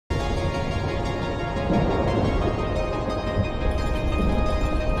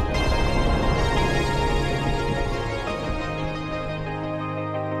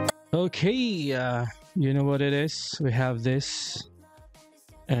Okay, you know what it is? We have this,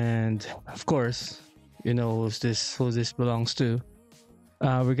 and of course, you know who this belongs to.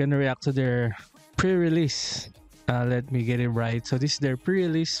 We're gonna react to their pre-release. Let me get it right. So this is their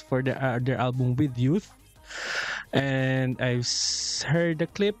pre-release for their album With Youth, and heard the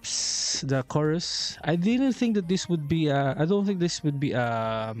clips, the chorus. I didn't think that this would be. I don't think this would be.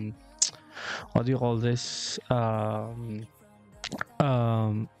 What do you call this? Um,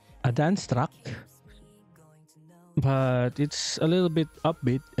 a dance track, but it's a little bit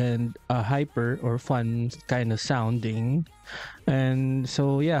upbeat and hyper or fun kind of sounding. And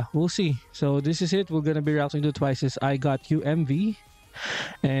so yeah, we'll see. So this is it. We're gonna be reacting to Twice's "I Got You" MV,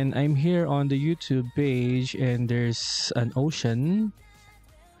 and I'm here on the YouTube page, and there's an ocean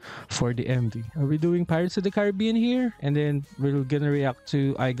for the MV. Are we doing Pirates of the Caribbean here? And then we're gonna react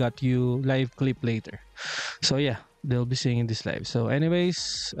to "I Got You" live clip later. So yeah, they'll be singing this live. So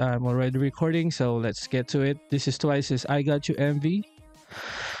anyways, I'm already recording, so let's get to it. This is Twice's "I Got You" MV.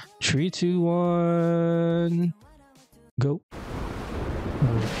 3, 2, 1, go.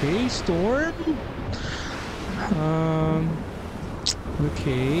 Okay, Storm.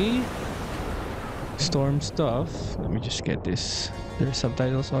 Okay. Storm stuff. Let me just get this. There's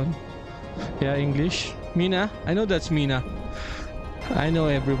subtitles on. Yeah, English. Mina. I know that's Mina. I know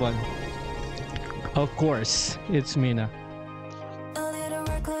everyone. Of course, it's Mina.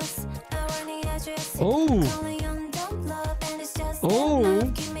 Oh! Oh!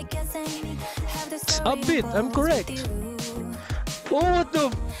 It's upbeat, I'm correct. Oh, what the?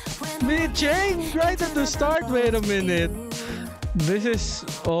 Mid Chang right at the start. Wait a minute. This is.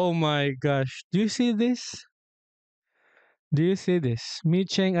 Oh my gosh. Do you see this? Do you see this? Mid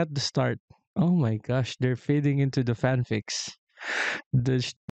Chang at the start. Oh my gosh. They're fading into the fanfics. The,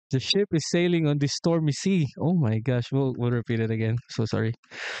 sh- the ship is sailing on the stormy sea. Oh my gosh. We'll repeat it again. So sorry.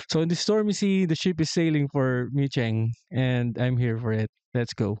 So in the stormy sea, the ship is sailing for Mi Cheng, and I'm here for it.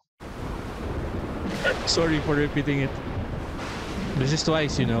 Let's go. Sorry for repeating it. This is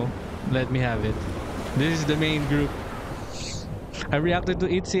Twice, you know. Let me have it. This is the main group. I reacted to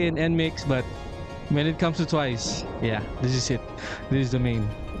ITZY and NMIX, but when it comes to Twice, yeah, this is it. This is the main.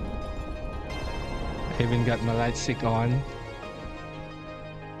 I even got my light stick on.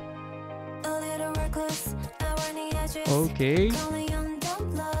 Okay.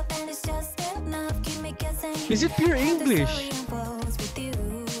 Is it pure English?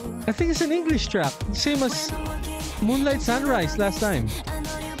 I think it's an English track. Same as Moonlight Sunrise last time.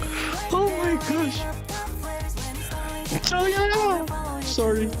 Oh my gosh. Oh yeah.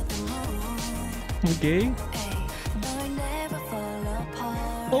 Sorry. Okay.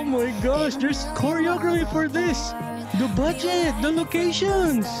 Oh my gosh, there's choreography for this. The budget, the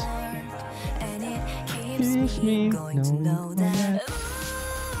locations. Give me no that.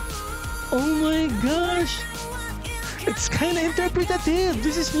 Oh my gosh. It's kind of interpretative.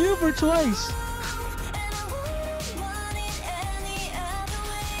 This is new for Twice.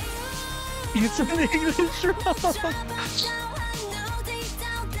 It's an English rock.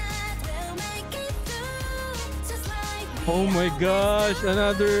 Oh my gosh,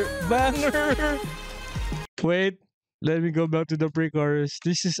 another banger. Wait, let me go back to the pre-chorus.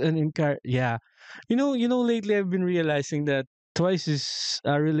 This is an yeah. Lately I've been realizing that Twice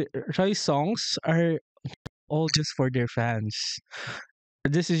songs are all just for their fans.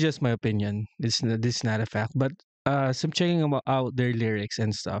 This is just my opinion. This is not a fact, but some checking out their lyrics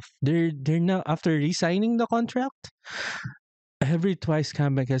and stuff. They're now after re-signing the contract. Every Twice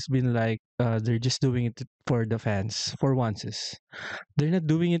comeback has been like they're just doing it for the fans for onces. They're not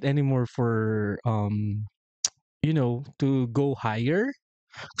doing it anymore for to go higher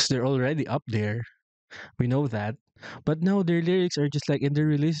because they're already up there. We know that. But now their lyrics are just like, and their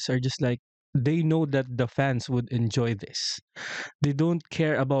releases are just like, they know that the fans would enjoy this. They don't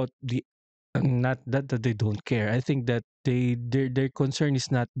care about the not that they don't care. I think that their concern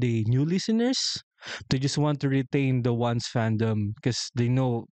is not the new listeners. They just want to retain the Once fandom because they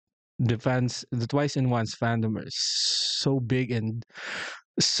know the Twice and Once fandom are so big and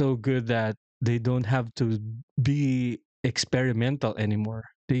so good that they don't have to be experimental anymore.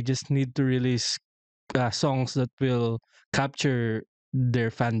 They just need to release songs that will capture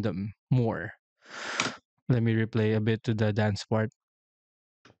their fandom more. Let me replay a bit to the dance part.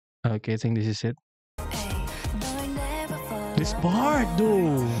 Okay, I think this is it. This part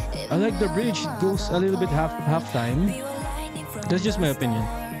though, I like the bridge. It goes a little bit half time. That's just my opinion.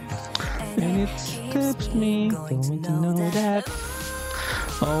 And it skips me, don't you know that?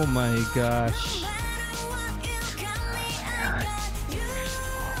 Oh my gosh.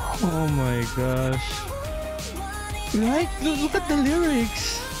 Oh my gosh. Look at the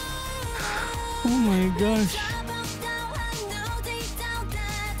lyrics. Oh my gosh.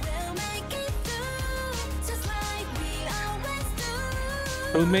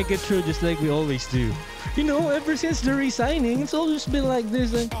 We'll make it through just like we always do. You know, ever since the resigning, it's always been like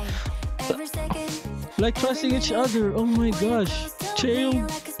this. Like trusting each other. Oh my gosh. Chaeyoung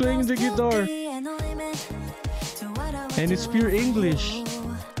playing the guitar. And it's pure English.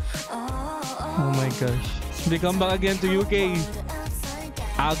 Oh my gosh. They come back again to UK.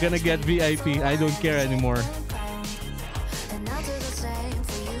 I'm gonna get VIP. I don't care anymore.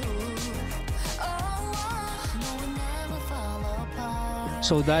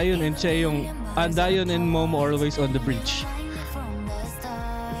 So Dayon and Chaeyoung, and Dayon and Momo are always on the bridge.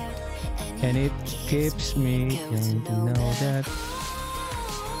 And it keeps me going to know that.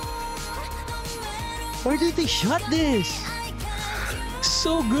 Why did they shot this?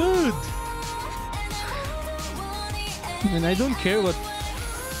 So good. And I don't care what.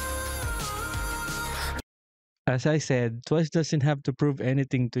 As I said, Twice doesn't have to prove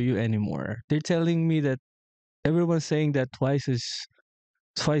anything to you anymore. They're telling me that everyone's saying that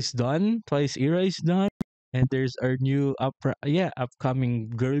Twice done, Twice era is done, and there's our new upcoming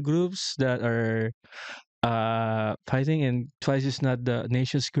girl groups that are fighting, and Twice is not the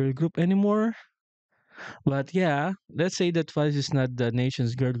nation's girl group anymore. But yeah, let's say that Twice is not the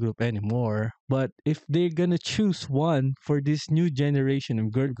nation's girl group anymore. But if they're gonna choose one for this new generation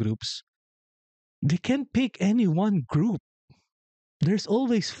of girl groups, they can't pick any one group. There's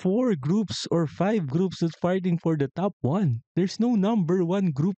always 4 groups or 5 groups that's fighting for the top one. There's no number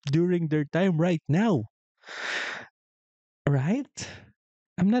one group during their time right now. Right?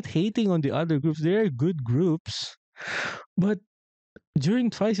 I'm not hating on the other groups. They are good groups. But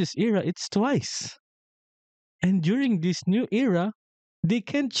during Twice's era, it's Twice. And during this new era, they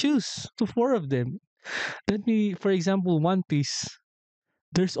can choose to 4 of them. Let me, for example, One Piece.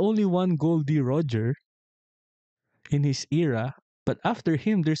 There's only one Goldie Roger in his era, but after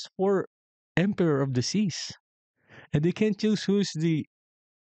him, there's 4 Emperor of the Seas. And they can choose who's the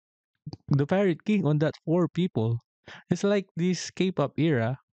Pirate King on that 4 people. It's like this K-pop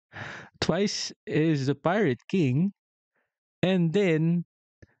era. Twice is the Pirate King, and then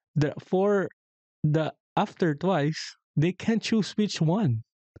the after Twice, they can choose which one.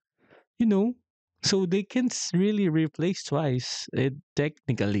 You know, so they can really replace Twice.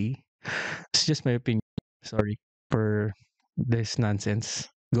 Technically, it's just my opinion. Sorry for this nonsense.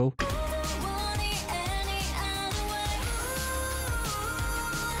 Go.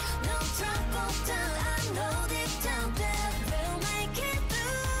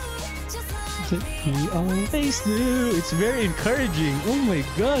 We always do. It's very encouraging. Oh my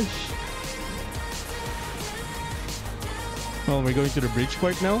gosh. Oh, we're going to the bridge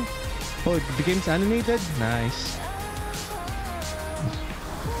part now? Oh, it became animated? Nice.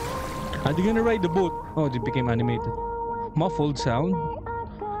 Are they gonna ride the boat? Oh, it became animated. Muffled sound.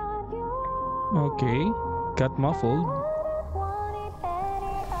 Okay. Got muffled.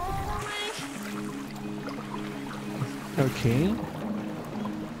 Okay.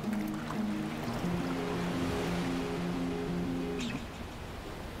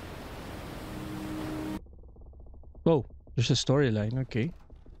 Oh, there's a storyline. Okay.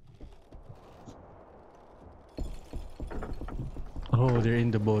 Oh, they're in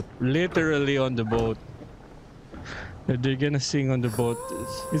the boat. Literally on the boat. They're gonna sing on the boat.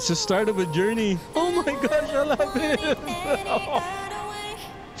 It's the start of a journey. Oh my gosh, I love it.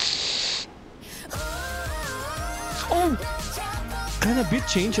 Oh, kind of bit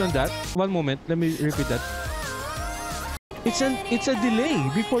change on that. One moment, let me repeat that. It's a delay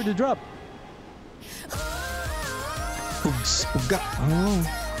before the drop. Pugs, puga. Oh.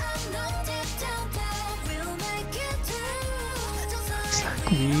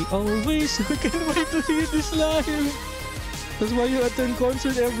 We always can't wait to see this live. That's why you attend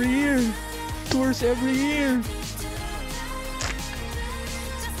concert every year, tours every year.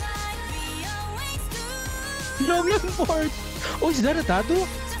 Long part. Oh, is that a tattoo?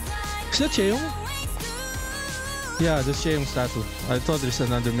 Is that Chaeyoung? Yeah, that's Chaeyoung's tattoo. I thought there's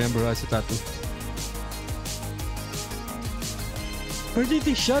another member who has a tattoo. Where did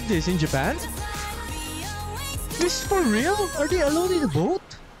they shot this? In Japan? This is for real? Are they alone in a boat?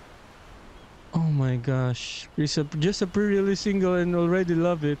 Oh my gosh. It's just a pre-release single and already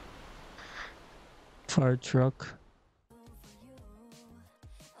love it. Fire truck.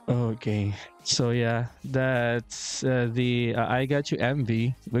 Okay. So yeah, that's the I Got You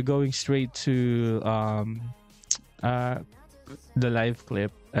MV. We're going straight to the live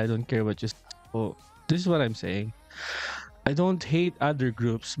clip. I don't care what you oh, this is what I'm saying. I don't hate other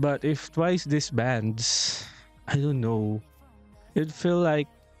groups, but if Twice disbands, I don't know. It feel like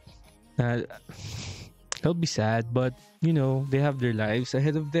Uh, it'll be sad, but you know they have their lives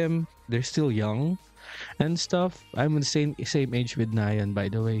ahead of them. They're still young and stuff. I'm in the same age with Nayan, by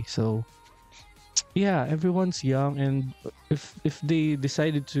the way. So yeah, everyone's young, and if they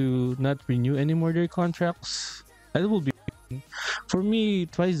decided to not renew anymore their contracts, that will be for me.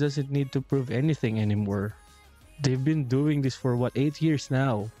 Twice doesn't need to prove anything anymore. They've been doing this for what, 8 years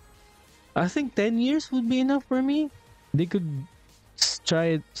now. I think 10 years would be enough for me. They could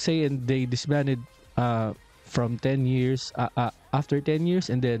try it, say, and they disbanded from 10 years after 10 years,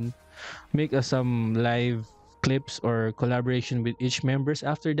 and then make some live clips or collaboration with each members.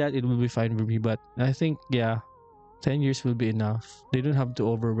 After that, it will be fine for me. But I think yeah, 10 years will be enough. They don't have to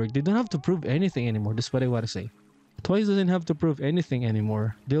overwork. They don't have to prove anything anymore. That's what I want to say. Twice doesn't have to prove anything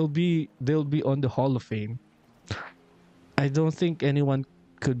anymore. They'll be on the Hall of Fame. I don't think anyone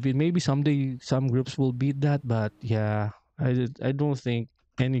could be. Maybe someday some groups will beat that, but yeah, I don't think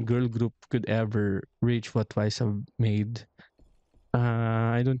any girl group could ever reach what Twice have made.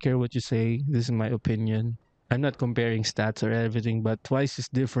 I don't care what you say. This is my opinion. I'm not comparing stats or everything, but Twice is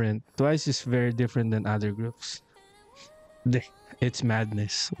different. Twice is very different than other groups. They, it's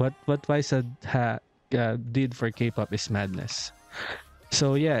madness. What Twice did for K-pop is madness.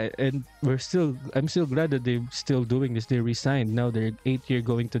 So yeah, and I'm still glad that they're still doing this. They resigned. Now they're 8th year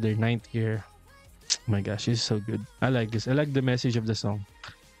going to their 9th year. Oh my gosh, it's so good. I like this. I like the message of the song.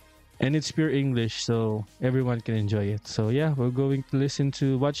 And it's pure English, so everyone can enjoy it. So yeah, we're going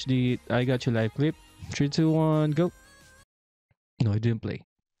to watch the I Got You live clip. 3, 2, 1, go. No, it didn't play.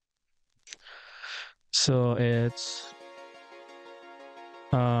 So it's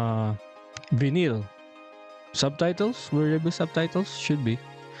uh vinyl. Subtitles? Will there be subtitles? Should be.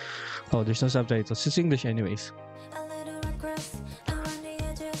 Oh, there's no subtitles. It's English anyways.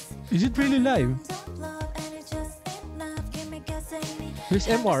 Is it really live? There's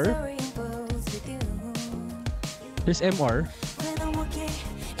MR. There's MR.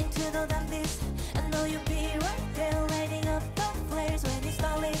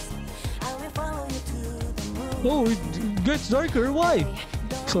 Oh, it gets darker. Why?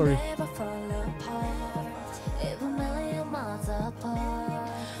 Sorry.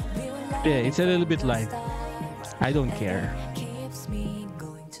 Yeah, it's a little bit light. I don't care.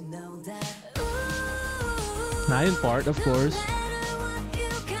 Nine part, of course.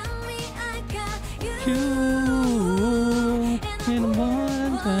 You in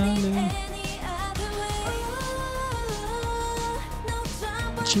one time.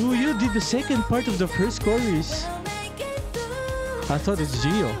 You did the second part of the first chorus. I thought it's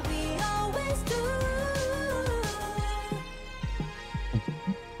Gio.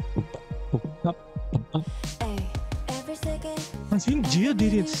 I think Gio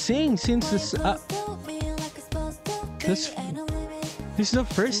didn't sing since this. This is the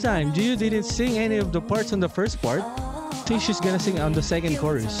first time Gio didn't sing any of the parts on the first part. I think she's gonna sing on the second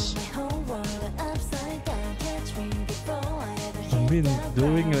chorus. I've been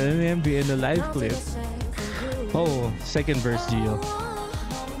doing an MV in the live clip. Oh, second verse Gio.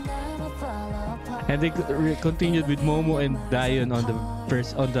 And they continued with Momo and Dion on the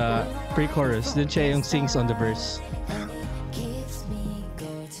verse, on the pre-chorus. Then Chaeyoung sings on the verse.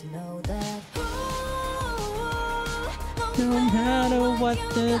 No matter what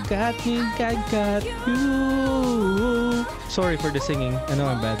the got me, I got you. Sorry for the singing. I know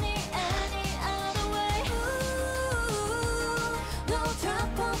I'm bad.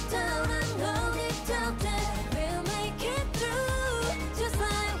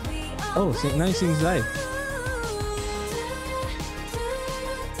 Oh, nice sings live.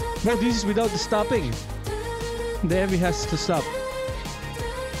 No, this is without the stopping. The MV has to stop.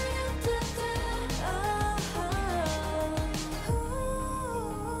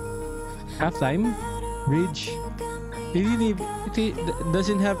 Halftime, bridge. It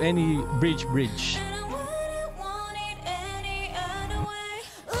doesn't have any bridge.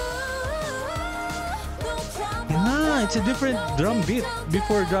 Ah, it's a different drum beat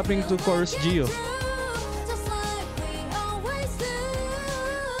before dropping to chorus Gio.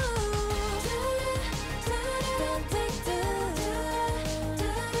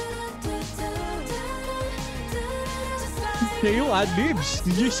 Chaeyoung ad-libs.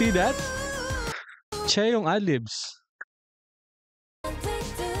 Did you see that? Chaeyoung ad-libs.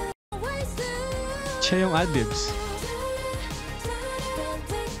 Chaeyoung ad-libs.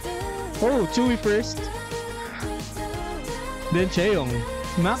 Oh, Chewy first. Then Chaeyoung.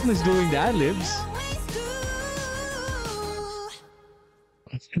 Magnus doing the ad-libs.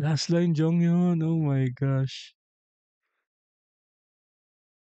 Last line, Jonghyun. Oh my gosh.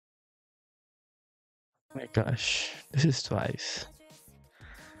 Oh my gosh. This is Twice.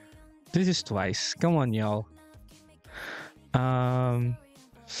 This is Twice. Come on, y'all. Um.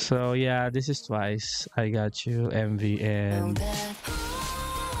 So yeah, this is Twice. I got you, MV, and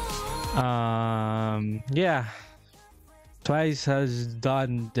yeah, Twice has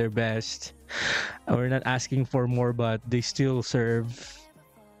done their best. We're not asking for more, but they still serve.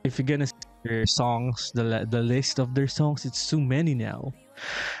 If you're gonna see their songs, the list of their songs, it's too many now.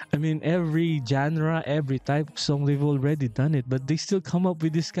 I mean, every genre, every type of song, they've already done it, but they still come up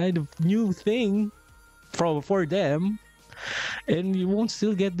with this kind of new thing for them, and you won't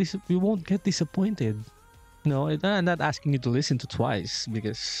still get this. You won't get disappointed. No, I'm not asking you to listen to Twice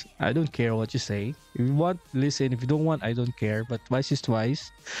because I don't care what you say. If you want, listen. If you don't want, I don't care. But Twice is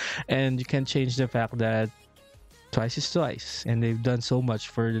Twice, and you can't change the fact that Twice is Twice, and they've done so much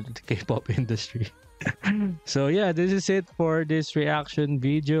for the K-pop industry. So yeah, this is it for this reaction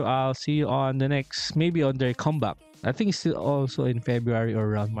video. I'll see you on the next, maybe on their comeback. I think it's still also in February or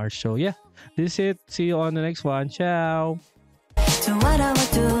around March. So yeah, this is it. See you on the next one. Ciao.